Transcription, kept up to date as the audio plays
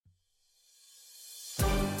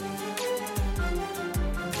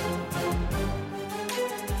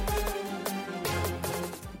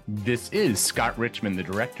This is Scott Richmond, the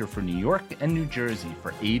director for New York and New Jersey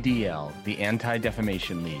for ADL, the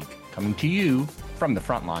Anti-Defamation League, coming to you from the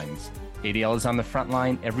Frontlines. ADL is on the front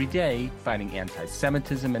line every day fighting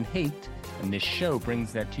anti-Semitism and hate, and this show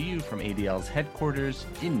brings that to you from ADL's headquarters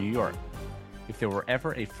in New York. If there were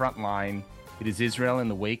ever a front line, it is Israel in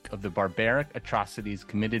the wake of the barbaric atrocities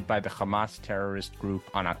committed by the Hamas terrorist group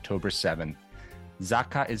on October 7th.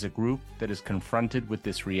 Zaka is a group that is confronted with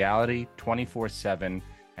this reality 24/7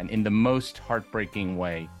 and in the most heartbreaking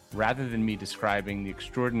way. Rather than me describing the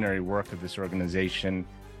extraordinary work of this organization,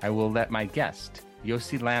 I will let my guest,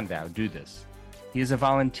 Yossi Landau, do this. He is a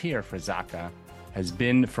volunteer for Zaka, has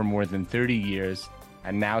been for more than 30 years,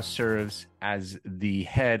 and now serves as the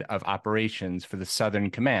head of operations for the Southern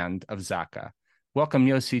Command of Zaka. Welcome,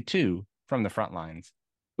 Yossi, too, from the Frontlines.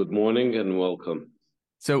 Good morning and welcome.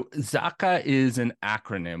 So Zaka is an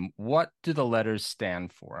acronym. What do the letters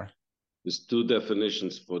stand for? There's two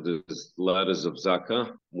definitions for the letters of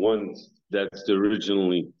Zaka. One, that's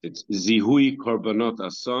it's Zihui Korbanot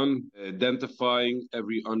Asan, identifying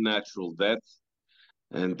every unnatural death.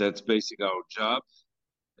 And that's basically our job.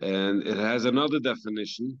 And it has another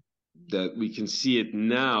definition that we can see it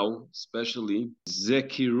now, especially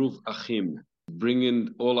Zekiruv Achim,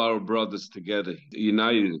 bringing all our brothers together,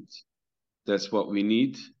 united. That's what we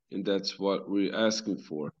need, and that's what we're asking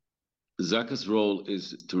for. Zaka's role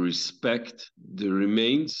is to respect the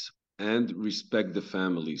remains and respect the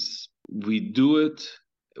families. We do it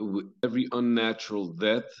with every unnatural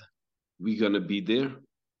death. We're going to be there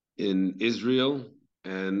in Israel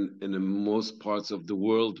and in the most parts of the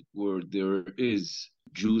world where there is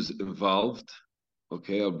Jews involved,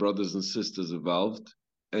 okay, our brothers and sisters involved,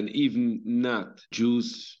 and even not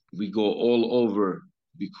Jews. We go all over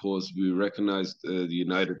because we recognized the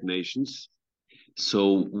United Nations.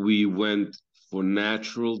 So we went for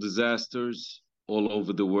natural disasters all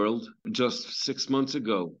over the world. Just 6 months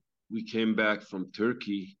ago, we came back from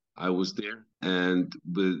Turkey. I was there, and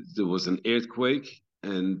there was an earthquake,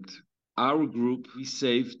 and our group, we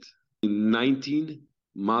saved 19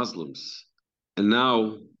 Muslims, and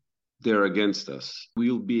now they're against us.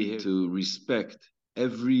 We'll be here to respect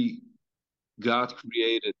every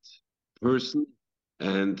God-created person,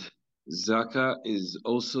 and Zaka is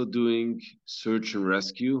also doing search and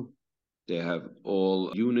rescue. They have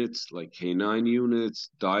all units like K9 units,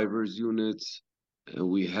 divers units, and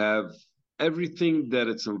we have everything that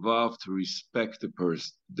it's involved to respect the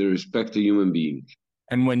person, to respect the human being.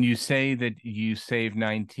 And when you say that you saved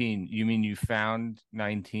 19, you mean you found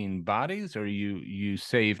 19 bodies or you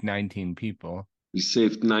saved 19 people? We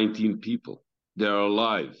saved 19 people. They're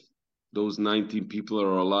alive. Those 19 people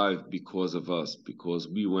are alive because of us, because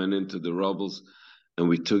we went into the rubbles and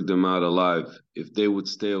we took them out alive. If they would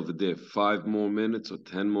stay over there 5 more minutes or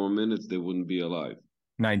 10 more minutes, they wouldn't be alive.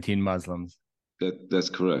 19 Muslims. That's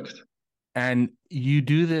correct. And you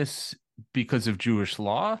do this because of Jewish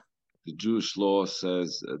law? The Jewish law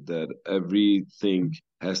says that everything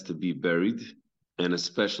has to be buried, and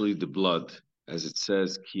especially the blood. As it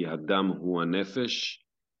says, Ki Hadam Hu HaNefesh,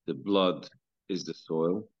 the blood is the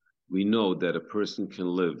soil. We know that a person can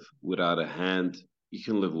live without a hand, he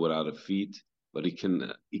can live without a feet, but he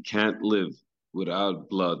can't live without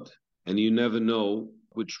blood. And you never know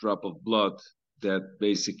which drop of blood that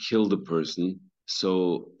basically killed a person.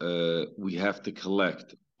 So we have to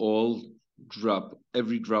collect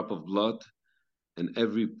every drop of blood and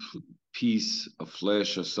every piece of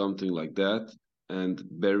flesh or something like that and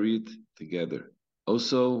bury it together.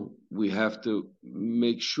 Also, we have to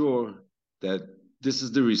make sure that this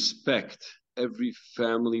is the respect. Every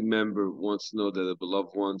family member wants to know that the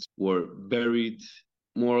beloved ones were buried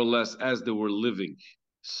more or less as they were living.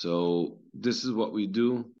 So this is what we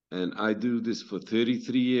do. And I do this for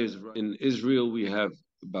 33 years. In Israel, we have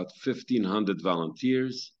about 1,500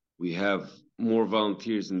 volunteers. We have more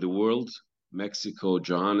volunteers in the world. Mexico,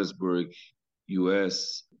 Johannesburg,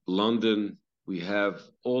 US, London. We have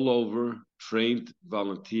all over trained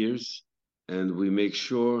volunteers. And we make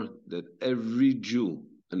sure that every Jew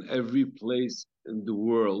in every place in the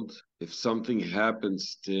world, if something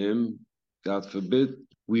happens to him, God forbid,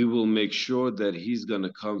 we will make sure that he's going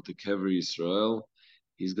to come to Kever Yisrael,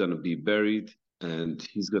 he's going to be buried, and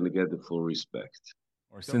he's going to get the full respect.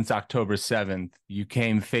 Or since October 7th, you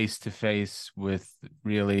came face to face with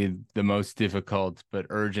really the most difficult but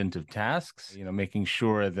urgent of tasks, making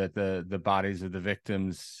sure that the bodies of the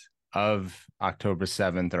victims of October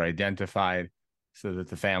 7th are identified so that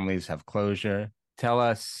the families have closure. Tell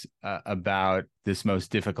us about this most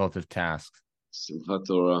difficult of tasks. Simchat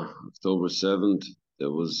Torah, October 7th, there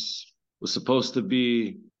was supposed to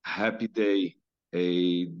be a happy day,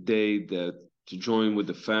 a day that to join with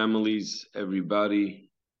the families, everybody.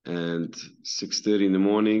 And 6:30 in the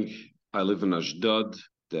morning, I live in Ashdod,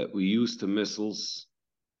 that we use the missiles.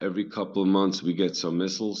 Every couple of months, we get some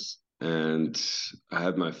missiles. And I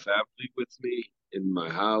had my family with me in my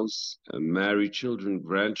house, married children,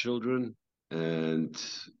 grandchildren. And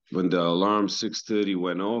when the alarm 6:30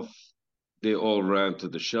 went off, they all ran to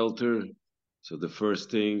the shelter. So the first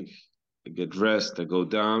thing, I get dressed, I go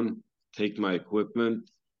down, take my equipment,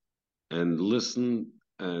 and listen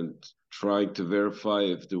and try to verify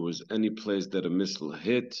if there was any place that a missile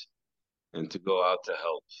hit and to go out to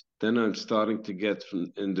help. Then I'm starting to get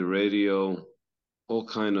in the radio all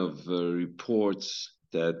kind of reports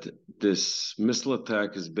that this missile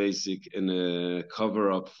attack is basic in a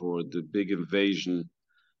cover up for the big invasion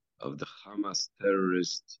of the Hamas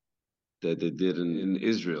terrorists that they did in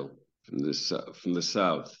Israel from the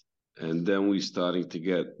south. And then we starting to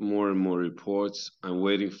get more and more reports. I'm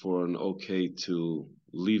waiting for an okay to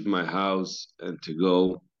leave my house and to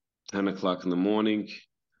go. 10 o'clock in the morning,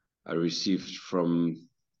 I received from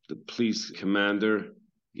the police commander.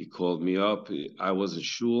 He called me up. I was at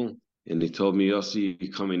shul, and he told me, Yossi,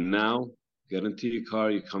 you're coming now. Get into your car.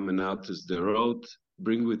 You're coming out to the road.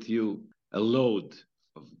 Bring with you a load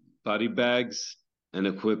of body bags and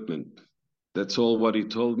equipment. That's all what he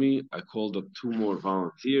told me. I called up two more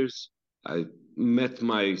volunteers. I met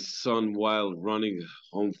my son while running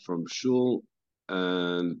home from shul,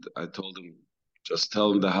 and I told him, just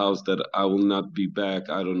tell him the house that I will not be back.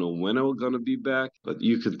 I don't know when I'm going to be back, but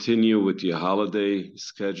you continue with your holiday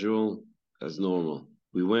schedule as normal.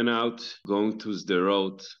 We went out going to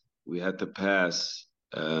Sderot. We had to pass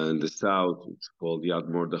in the south. It's called Yad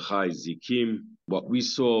Mordechai, Zikim. What we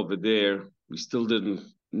saw over there, we still didn't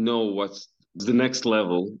know what's the next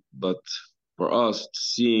level, but for us,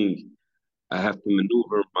 seeing I have to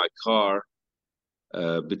maneuver my car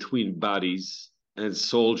between bodies and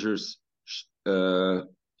soldiers uh,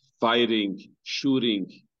 fighting, shooting,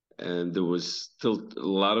 and there was still a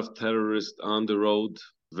lot of terrorists on the road,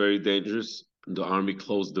 very dangerous. The army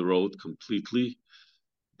closed the road completely,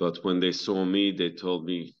 but when they saw me, they told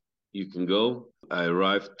me, you can go. I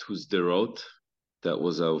arrived to Sderot. That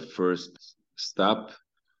was our first stop.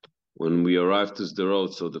 When we arrived to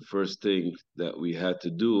Sderot, so the first thing that we had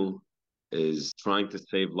to do is trying to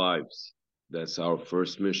save lives. That's our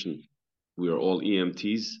first mission. We are all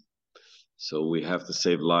EMTs, so we have to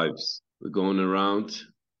save lives. We're going around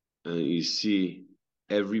and you see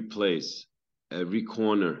every place, every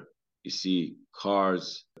corner, you see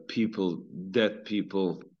cars, people, dead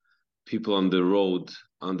people, people on the road,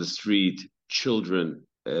 on the street, children,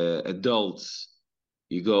 adults.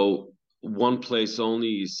 You go one place only,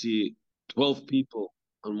 you see 12 people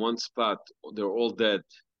on one spot. They're all dead,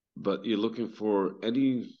 but you're looking for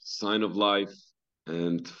any sign of life.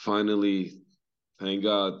 And finally, thank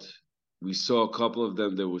God, we saw a couple of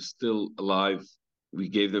them that were still alive. We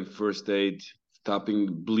gave them first aid, stopping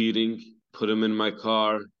bleeding, put them in my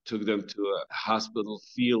car, took them to a hospital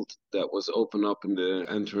field that was open up in the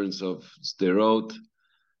entrance of Sderot,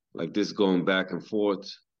 like this going back and forth.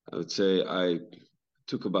 I would say I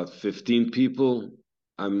took about 15 people.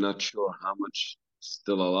 I'm not sure how much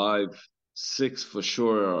still alive. 6 for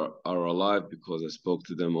sure are alive because I spoke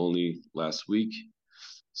to them only last week.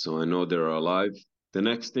 So I know they're alive. The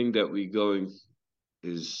next thing that we're going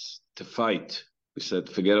is to fight. We said,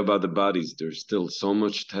 forget about the bodies. There's still so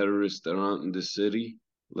much terrorists around in the city.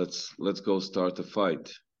 Let's go start the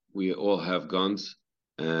fight. We all have guns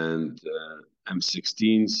and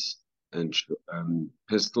M16s and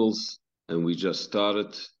pistols, and we just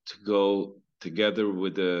started to go together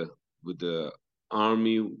with the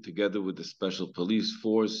army, together with the special police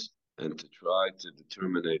force, and to try to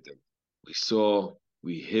terminate them.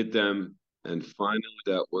 We hit them, and finally,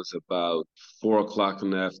 that was about 4 o'clock in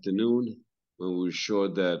the afternoon when we were sure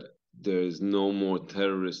that there is no more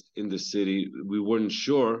terrorists in the city. We weren't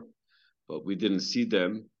sure, but we didn't see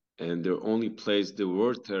them. And the only place there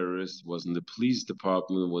were terrorists was in the police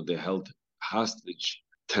department where they held hostage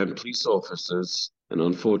 10 police officers. And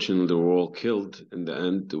unfortunately, they were all killed in the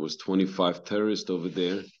end. There was 25 terrorists over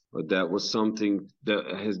there. But that was something that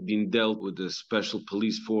has been dealt with the special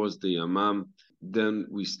police force, the Yamam. Then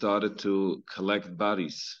we started to collect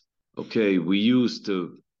bodies. Okay, we used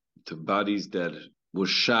to bodies that were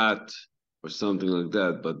shot or something like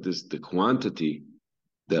that, but the quantity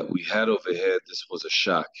that we had over here, this was a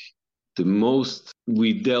shock. The most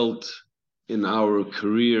we dealt in our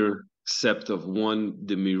career, except of one,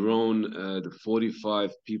 the Miron, the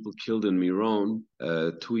 45 people killed in Miron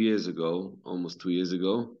 2 years ago, almost 2 years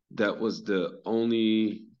ago. That was the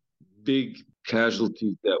only big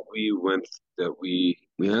casualties that we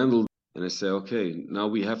handled. And I say, okay, now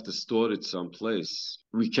we have to store it someplace.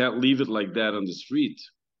 We can't leave it like that on the street.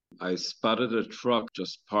 I spotted a truck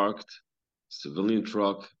just parked, civilian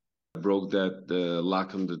truck. I broke the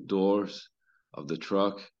lock on the doors of the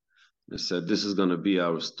truck. I said, this is going to be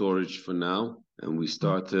our storage for now. And we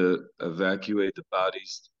start to evacuate the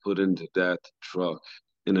bodies, put into that truck.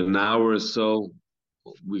 In an hour or so,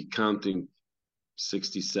 we're counting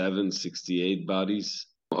 67, 68 bodies.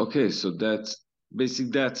 Okay, so that's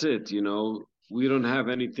it, you know. We don't have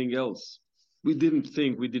anything else. We didn't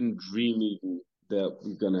dream even that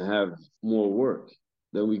we're gonna have more work.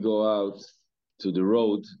 Then we go out to the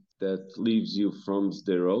road that leaves you from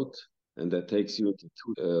Sderot and that takes you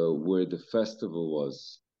into where the festival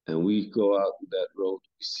was. And we go out on that road,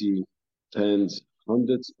 we see tens,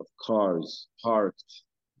 hundreds of cars parked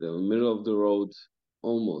in the middle of the road.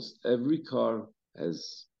 Almost every car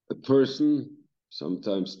has a person,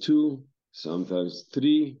 sometimes two, sometimes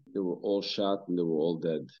three. They were all shot and they were all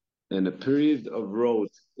dead. And a period of road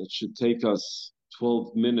that should take us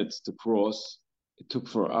 12 minutes to cross, it took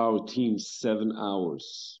for our team 7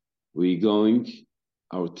 hours. We going,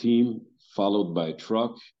 our team followed by a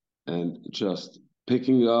truck and just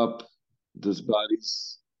picking up those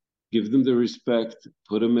bodies, give them the respect,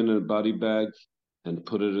 put them in a body bag, and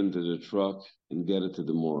put it into the truck and get it to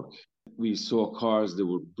the morgue. We saw cars that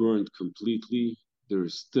were burned completely.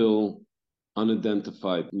 There's still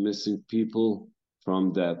unidentified missing people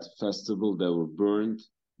from that festival that were burned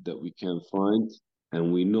that we can't find.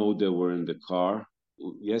 And we know they were in the car.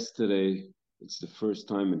 Yesterday, it's the first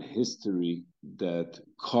time in history that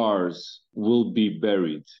cars will be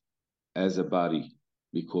buried as a body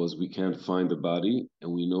because we can't find the body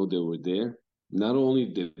and we know they were there. Not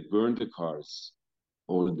only they burned the cars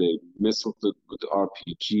or they missiled it with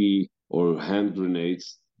RPG or hand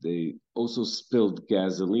grenades, they also spilled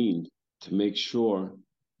gasoline to make sure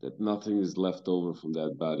that nothing is left over from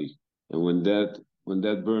that body. And when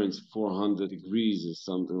that burns 400 degrees or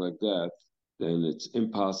something like that, then it's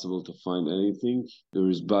impossible to find anything. There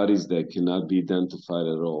is bodies that cannot be identified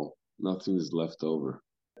at all. Nothing is left over.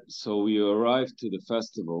 So we arrived to the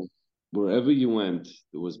festival. Wherever you went,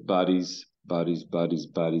 there was bodies, bodies, bodies,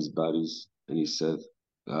 bodies, bodies. And he said,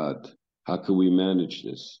 God, how can we manage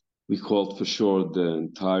this? We called for sure the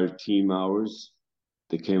entire team hours.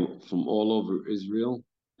 They came from all over Israel.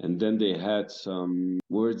 And then they had some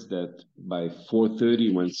words that by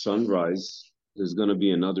 4:30 when sunrise, there's going to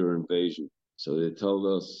be another invasion. So they told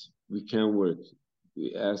us we can't work.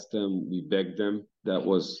 We asked them, we begged them. That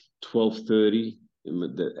was 12:30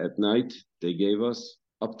 at night. They gave us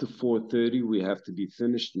up to 4:30. We have to be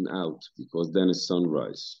finished and out because then it's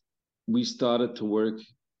sunrise. We started to work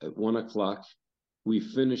at 1 o'clock. We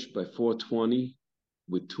finished by 4:20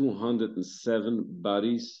 with 207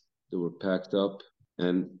 bodies that were packed up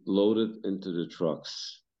and loaded into the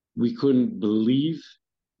trucks. We couldn't believe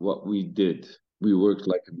what we did. We worked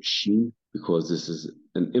like a machine because this is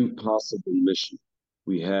an impossible mission.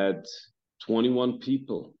 We had 21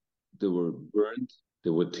 people that were burned. They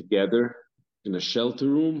were together in a shelter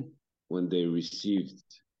room when they received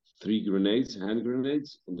 3 grenades, hand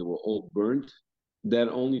grenades, and they were all burned. That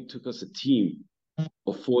only took us a team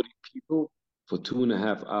of 40 people for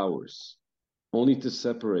 2.5 hours, only to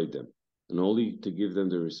separate them and only to give them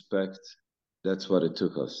the respect. That's what it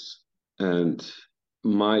took us. And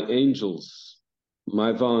my angels,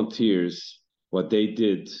 my volunteers, what they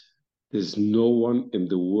did, there's no one in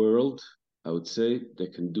the world, I would say,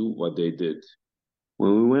 that can do what they did.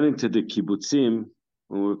 When we went into the kibbutzim,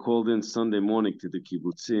 when we were called in Sunday morning to the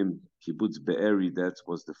kibbutzim, kibbutz Be'eri, that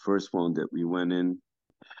was the first one that we went in.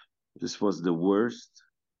 This was the worst,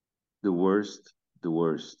 the worst, the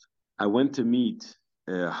worst. I went to meet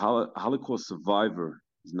a Holocaust survivor.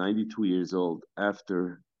 He's 92 years old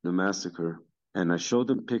after the massacre. And I showed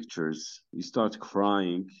him pictures. He started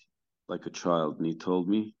crying like a child. And he told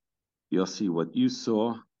me, Yossi, what you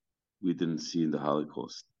saw, we didn't see in the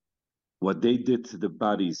Holocaust. What they did to the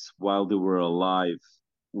bodies while they were alive,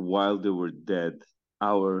 while they were dead.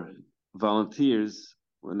 Our volunteers,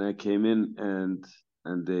 when I came in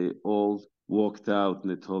and they all walked out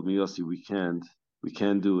and they told me, Yossi, we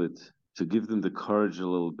can't do it. To give them the courage a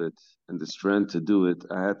little bit and the strength to do it,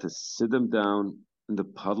 I had to sit them down in the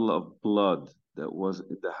puddle of blood that was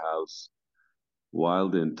in the house while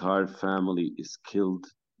the entire family is killed,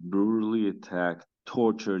 brutally attacked,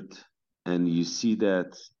 tortured. And you see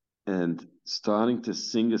that and starting to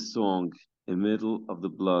sing a song in the middle of the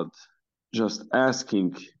blood, just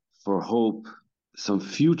asking for hope, some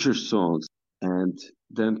future songs, and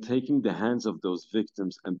then taking the hands of those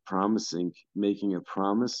victims and promising, making a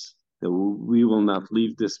promise that we will not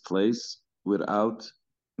leave this place without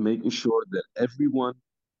making sure that everyone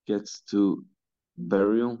gets to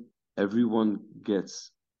burial, everyone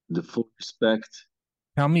gets the full respect.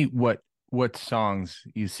 Tell me what songs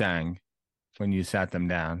you sang when you sat them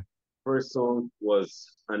down. First song was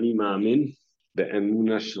Ani Ma'amin,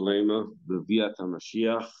 Be'emuna Shalema, V'viat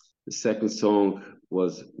HaMashiach. The second song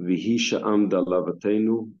was Vihi Sha'amda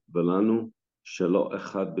Lavatenu Velanu, Shelo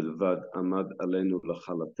Echad Bilvad Amad Alenu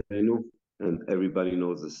Lachalatenu. And everybody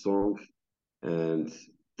knows the song. And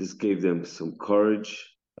this gave them some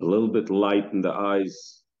courage, a little bit light in the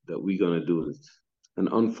eyes that we're going to do it. And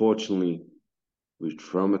unfortunately, we're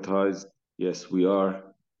traumatized. Yes, we are.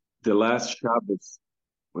 The last Shabbos,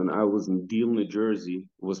 when I was in Deal, New Jersey,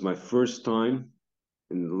 was my first time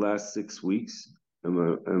in the last 6 weeks.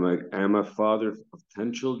 I'm a father of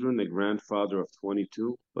 10 children, a grandfather of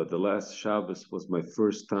 22. But the last Shabbos was my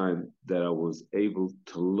first time that I was able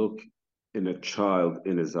to look in a child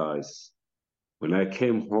in his eyes. When I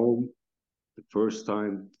came home, the first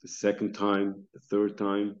time, the second time, the third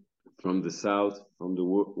time, from the south, from the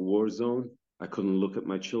war zone, I couldn't look at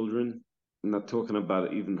my children. I'm not talking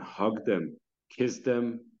about even hug them, kiss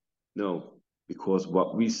them. No, because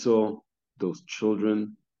what we saw, those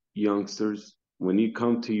children, youngsters, when you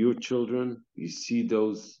come to your children, you see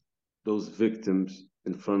those victims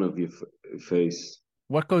in front of your face.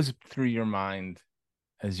 What goes through your mind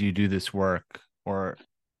as you do this work, or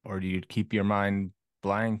do you keep your mind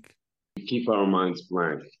blank? We keep our minds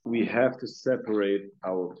blank. We have to separate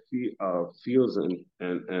our feels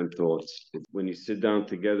and thoughts. When you sit down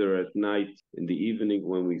together at night, in the evening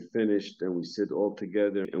when we finished, and we sit all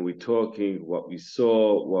together and we're talking what we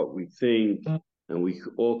saw, what we think, and we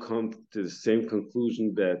all come to the same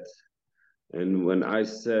conclusion that. And when I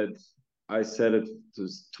said it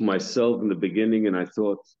to myself in the beginning, and I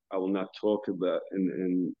thought I will not talk about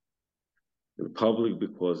in public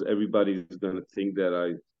because everybody is going to think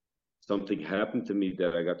that something happened to me,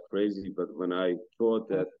 that I got crazy. But when I thought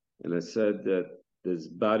that, and I said that these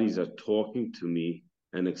bodies are talking to me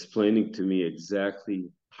and explaining to me exactly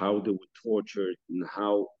how they were tortured and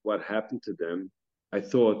what happened to them, I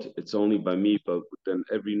thought it's only by me. But then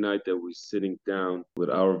every night that we're sitting down with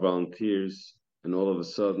our volunteers, and all of a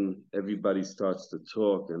sudden everybody starts to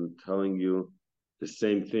talk and telling you the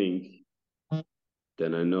same thing,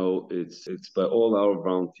 then I know it's by all our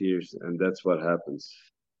volunteers, and that's what happens.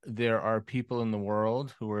 There are people in the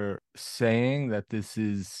world who are saying that this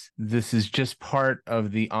is just part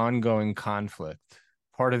of the ongoing conflict,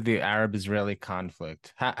 part of the Arab-Israeli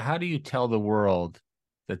conflict. How do you tell the world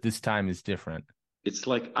that this time is different? It's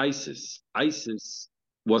like ISIS. ISIS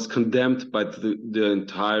was condemned by the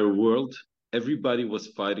entire world. Everybody was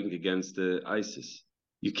fighting against the ISIS.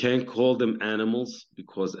 You can't call them animals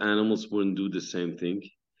because animals wouldn't do the same thing.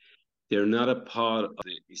 They're not a part of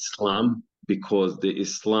the Islam because the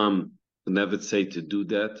Islam would never say to do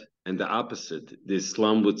that. And the opposite, the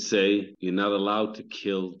Islam would say you're not allowed to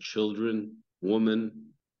kill children, women,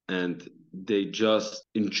 and they just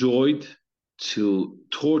enjoyed to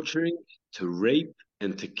torturing, to rape,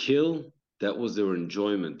 and to kill. That was their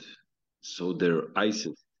enjoyment. So they're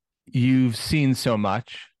ISIS. You've seen so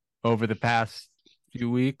much over the past few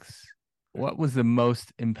weeks. What was the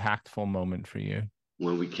most impactful moment for you?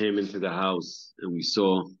 When we came into the house and we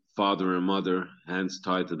saw father and mother, hands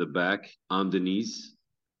tied to the back, on the knees,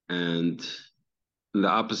 and on the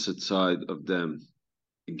opposite side of them,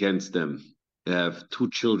 against them, they have two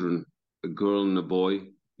children, a girl and a boy,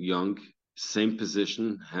 young, same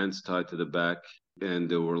position, hands tied to the back, and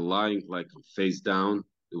they were lying like face down.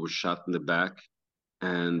 They were shot in the back,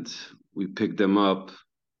 and we picked them up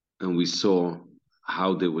and we saw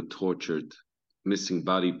how they were tortured, missing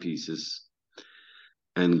body pieces,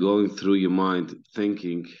 and going through your mind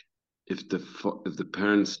thinking if the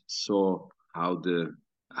parents saw how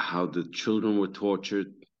the children were tortured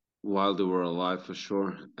while they were alive for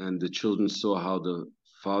sure, and the children saw how the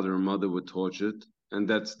father and mother were tortured, and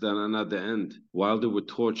that's then at the end while they were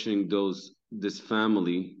torturing this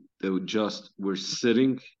family, they were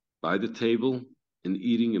sitting by the table and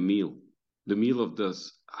eating a meal, the meal of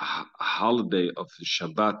this holiday of the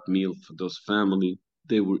Shabbat meal for those family.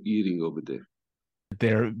 They were eating over there.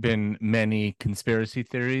 There have been many conspiracy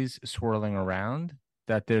theories swirling around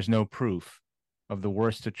that there's no proof of the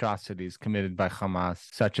worst atrocities committed by Hamas,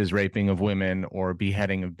 such as raping of women or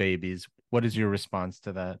beheading of babies. What is your response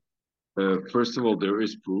to that? First of all, there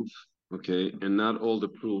is proof, okay, and not all the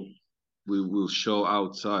proof we will show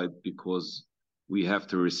outside because we have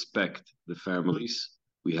to respect the families.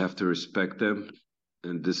 We have to respect them,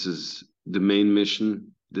 and this is the main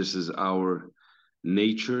mission. This is our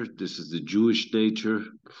nature. This is the Jewish nature.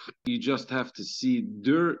 You just have to see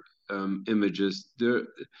their images.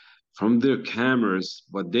 From their cameras,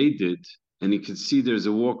 what they did, and you can see there's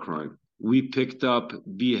a war crime. We picked up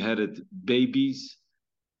beheaded babies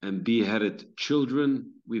and beheaded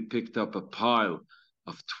children. We picked up a pile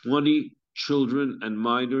of 20 children and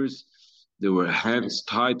minors. They were hands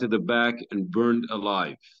tied to the back and burned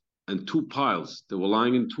alive. And two piles, they were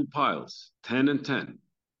lying in two piles, 10 and 10.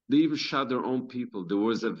 They even shot their own people. There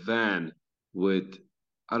was a van with,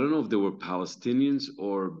 I don't know if they were Palestinians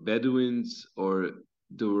or Bedouins or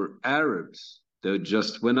they were Arabs that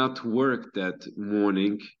just went out to work that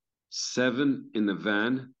morning, 7 in a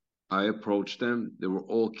van. I approached them. They were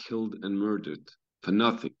all killed and murdered for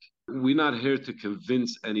nothing. We're not here to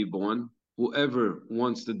convince anyone. Whoever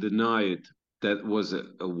wants to deny it, that was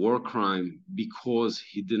a war crime because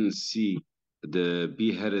he didn't see the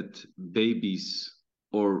beheaded babies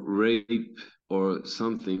or rape or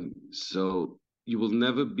something. So you will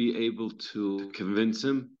never be able to convince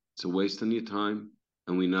him. It's a waste of your time.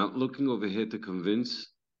 And we're not looking over here to convince,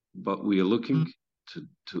 but we are looking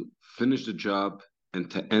to finish the job and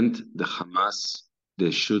to end the Hamas.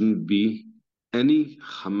 There shouldn't be any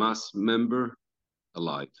Hamas member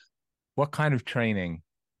alive. What kind of training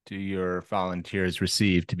do your volunteers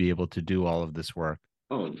receive to be able to do all of this work?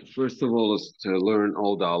 Oh, first of all, is to learn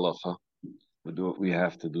all the halacha. We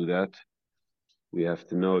have to do that. We have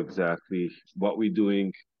to know exactly what we're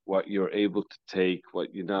doing, what you're able to take,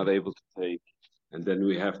 what you're not able to take, and then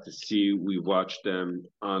we have to see. We watch them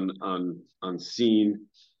on scene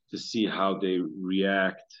to see how they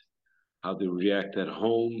react at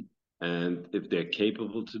home, and if they're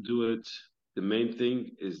capable to do it. The main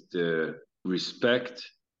thing is the respect,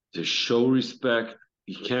 to show respect.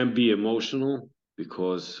 You can't be emotional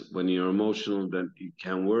because when you're emotional, then you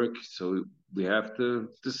can't work. So we have to.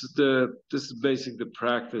 This is basically the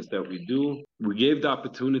practice that we do. We gave the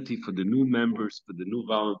opportunity for the new members, for the new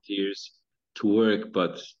volunteers to work,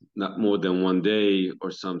 but not more than one day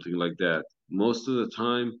or something like that. Most of the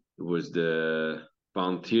time, it was the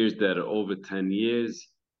volunteers that are over 10 years,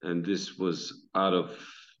 and this was out of,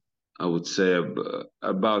 I would say,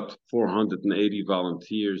 about 480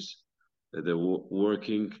 volunteers that are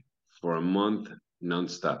working for a month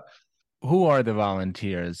nonstop. Who are the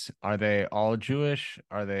volunteers? Are they all Jewish?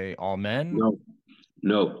 Are they all men? No,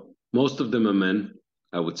 no, most of them are men.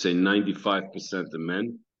 I would say 95% are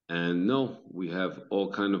men. And no, we have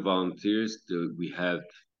all kind of volunteers. We had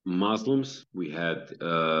Muslims, we had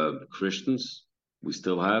Christians, we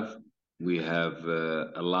still have. We have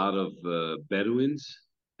a lot of Bedouins,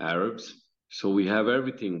 Arabs. So we have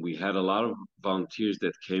everything. We had a lot of volunteers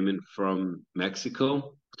that came in from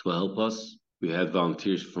Mexico to help us. We had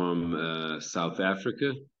volunteers from South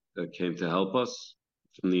Africa that came to help us,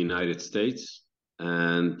 from the United States.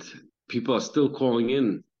 And people are still calling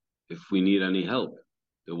in if we need any help.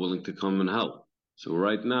 They're willing to come and help. So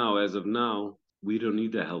right now, as of now, we don't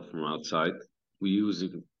need the help from outside. We're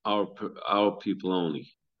using our people only.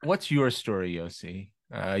 What's your story, Yossi?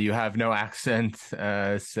 You have no accent,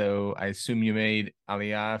 so I assume you made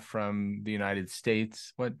Aliyah from the United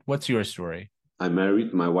States. What's your story? I'm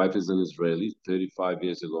married. My wife is an Israeli. 35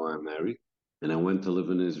 years ago, I married, and I went to live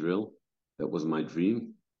in Israel. That was my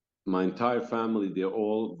dream. My entire family, they're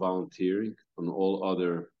all volunteering on all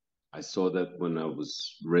other. I saw that when I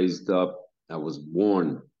was raised up, I was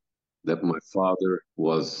born, that my father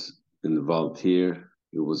was in the volunteer.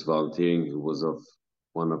 He was volunteering. He was of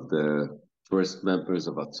one of the first members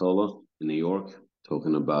of Atzola in New York,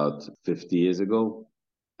 talking about 50 years ago.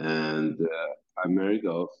 And I married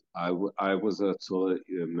off. I was a Atzola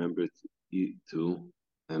member too.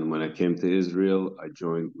 And when I came to Israel, I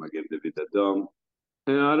joined Magen David Adom.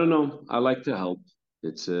 And I don't know. I like to help.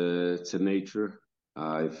 It's a nature.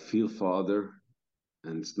 I feel for other,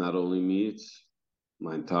 and it's not only me. It's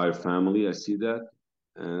my entire family. I see that,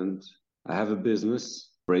 and I have a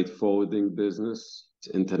business, freight forwarding business.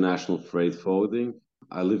 It's international freight forwarding.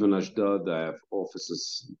 I live in Ashdod. I have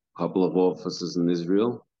offices, a couple of offices in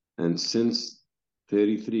Israel, and since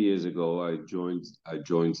 33 years ago, I joined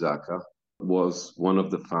Zaka. Was one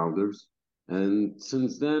of the founders, and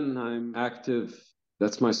since then I'm active.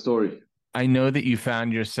 That's my story. I know that you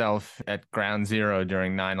found yourself at ground zero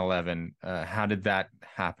during 9/11. How did that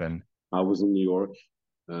happen? I was in New York.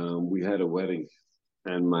 We had a wedding,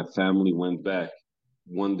 and my family went back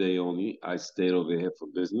one day only. I stayed over here for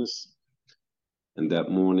business. And that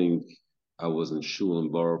morning, I was in Shul in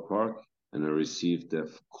Borough Park, and I received a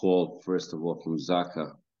call, first of all, from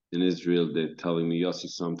Zaka in Israel. They're telling me, Yossi,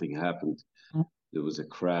 something happened. There was a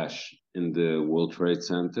crash in the World Trade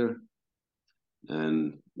Center,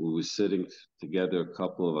 and we were sitting together, a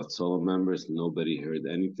couple of Atzola members. Nobody heard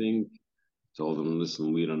anything. Told them,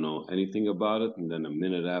 listen, we don't know anything about it. And then a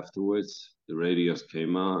minute afterwards, the radios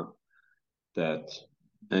came out that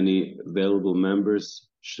any available members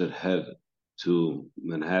should head to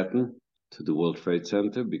Manhattan, to the World Trade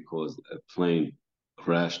Center, because a plane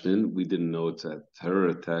crashed in. We didn't know it's a terror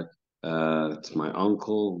attack. It's my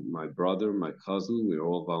uncle, my brother, my cousin. We were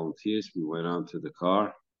all volunteers. We went out to the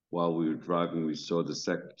car. While we were driving, we saw the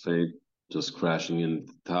second plane just crashing in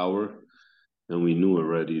the tower. And we knew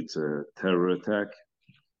already it's a terror attack.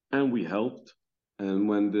 And we helped. And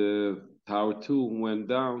when the Tower 2 went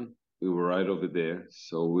down, we were right over there.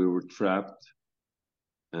 So we were trapped.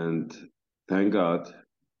 And thank God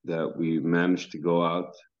that we managed to go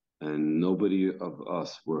out and nobody of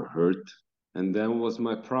us were hurt. And that was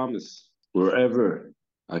my promise. Wherever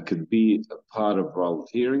I could be a part of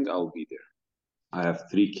volunteering, I'll be there. I have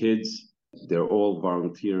 3 kids. They're all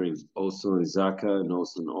volunteering also in Zaka and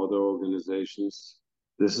also in other organizations.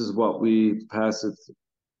 This is what we pass it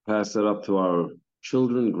up to our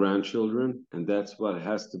children, grandchildren, and that's what it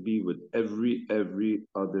has to be with every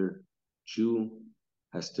other Jew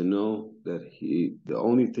has to know that the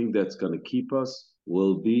only thing that's going to keep us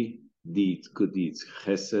will be deeds, good deeds,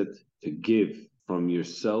 chesed, to give from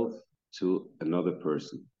yourself to another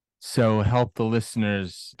person. So help the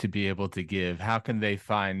listeners to be able to give. How can they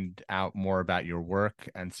find out more about your work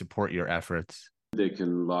and support your efforts? They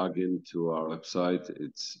can log into our website.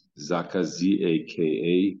 It's Zaka,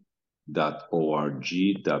 Zaka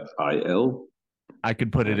 .org.il. I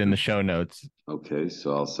could put it in the show notes. Okay,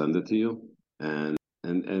 so I'll send it to you. And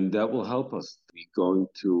that will help us. We're going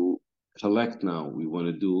to collect now. We want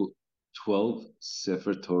to do 12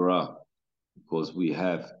 Sefer Torah because we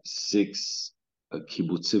have 6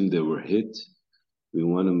 kibbutzim that were hit. We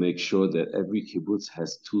want to make sure that every kibbutz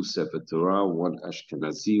has 2 Sefer Torah, 1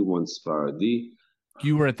 Ashkenazi, 1 Sfaradi.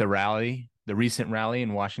 You were at the rally, the recent rally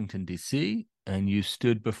in Washington, D.C., and you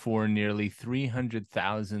stood before nearly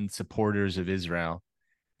 300,000 supporters of Israel.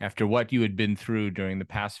 After what you had been through during the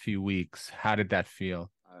past few weeks, how did that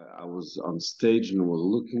feel? I was on stage and was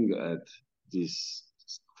looking at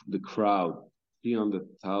the crowd,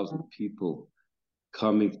 300,000 people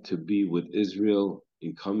coming to be with Israel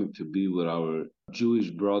and coming to be with our Jewish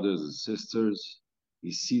brothers and sisters.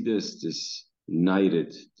 You see this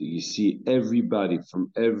united. You see everybody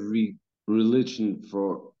from every religion,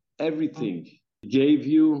 for everything. It gave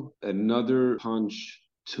you another punch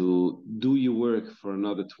to do your work for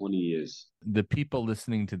another 20 years. The people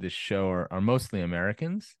listening to this show are mostly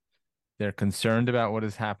Americans. They're concerned about what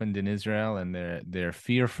has happened in Israel, and they're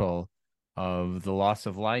fearful of the loss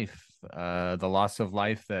of life,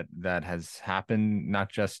 that has happened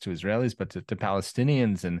not just to Israelis but to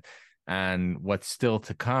Palestinians, and what's still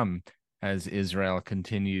to come as Israel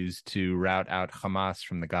continues to rout out Hamas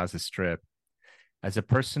from the Gaza Strip. As a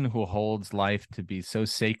person who holds life to be so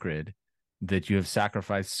sacred that you have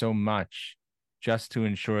sacrificed so much just to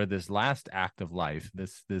ensure this last act of life,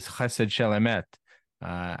 this chesed shel emet,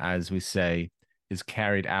 as we say, is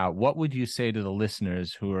carried out, what would you say to the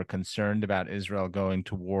listeners who are concerned about Israel going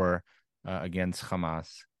to war against Hamas?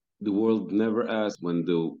 The world never asked when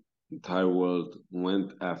the entire world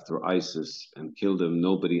went after ISIS and killed them.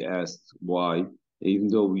 Nobody asked why, even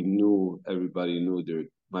though everybody knew there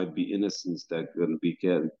might be innocents that are going to be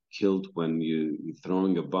killed when you're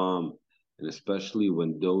throwing a bomb. And especially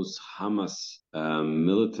when those Hamas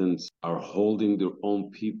militants are holding their own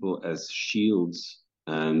people as shields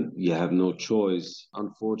and you have no choice.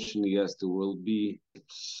 Unfortunately, yes, there will be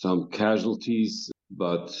some casualties,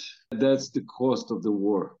 but that's the cost of the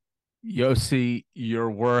war. Yossi, your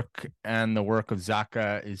work and the work of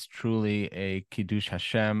Zaka is truly a Kiddush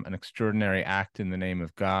Hashem, an extraordinary act in the name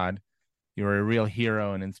of God. You're a real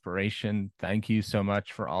hero and inspiration. Thank you so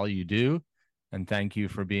much for all you do. And thank you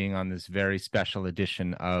for being on this very special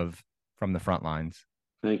edition of From the Frontlines.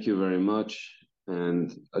 Thank you very much.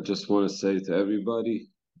 And I just want to say to everybody,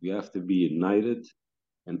 we have to be united,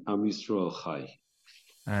 and Am Yisrael Chai.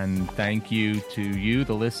 And thank you to you,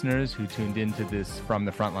 the listeners, who tuned into this From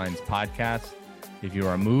the Frontlines podcast. If you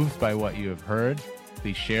are moved by what you have heard,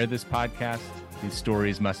 please share this podcast. These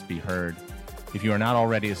stories must be heard. If you are not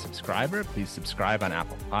already a subscriber, please subscribe on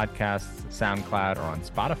Apple Podcasts, SoundCloud, or on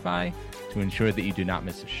Spotify to ensure that you do not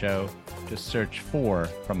miss a show. Just search for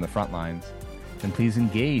From the Frontlines. And please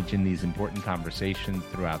engage in these important conversations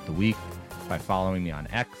throughout the week by following me on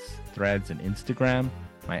X, Threads, and Instagram.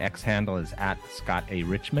 My X handle is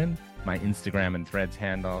 @ScottARichman. My Instagram and Threads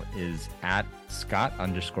handle is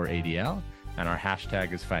 @Scott_ADL. And our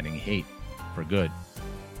hashtag is Fighting Hate for Good.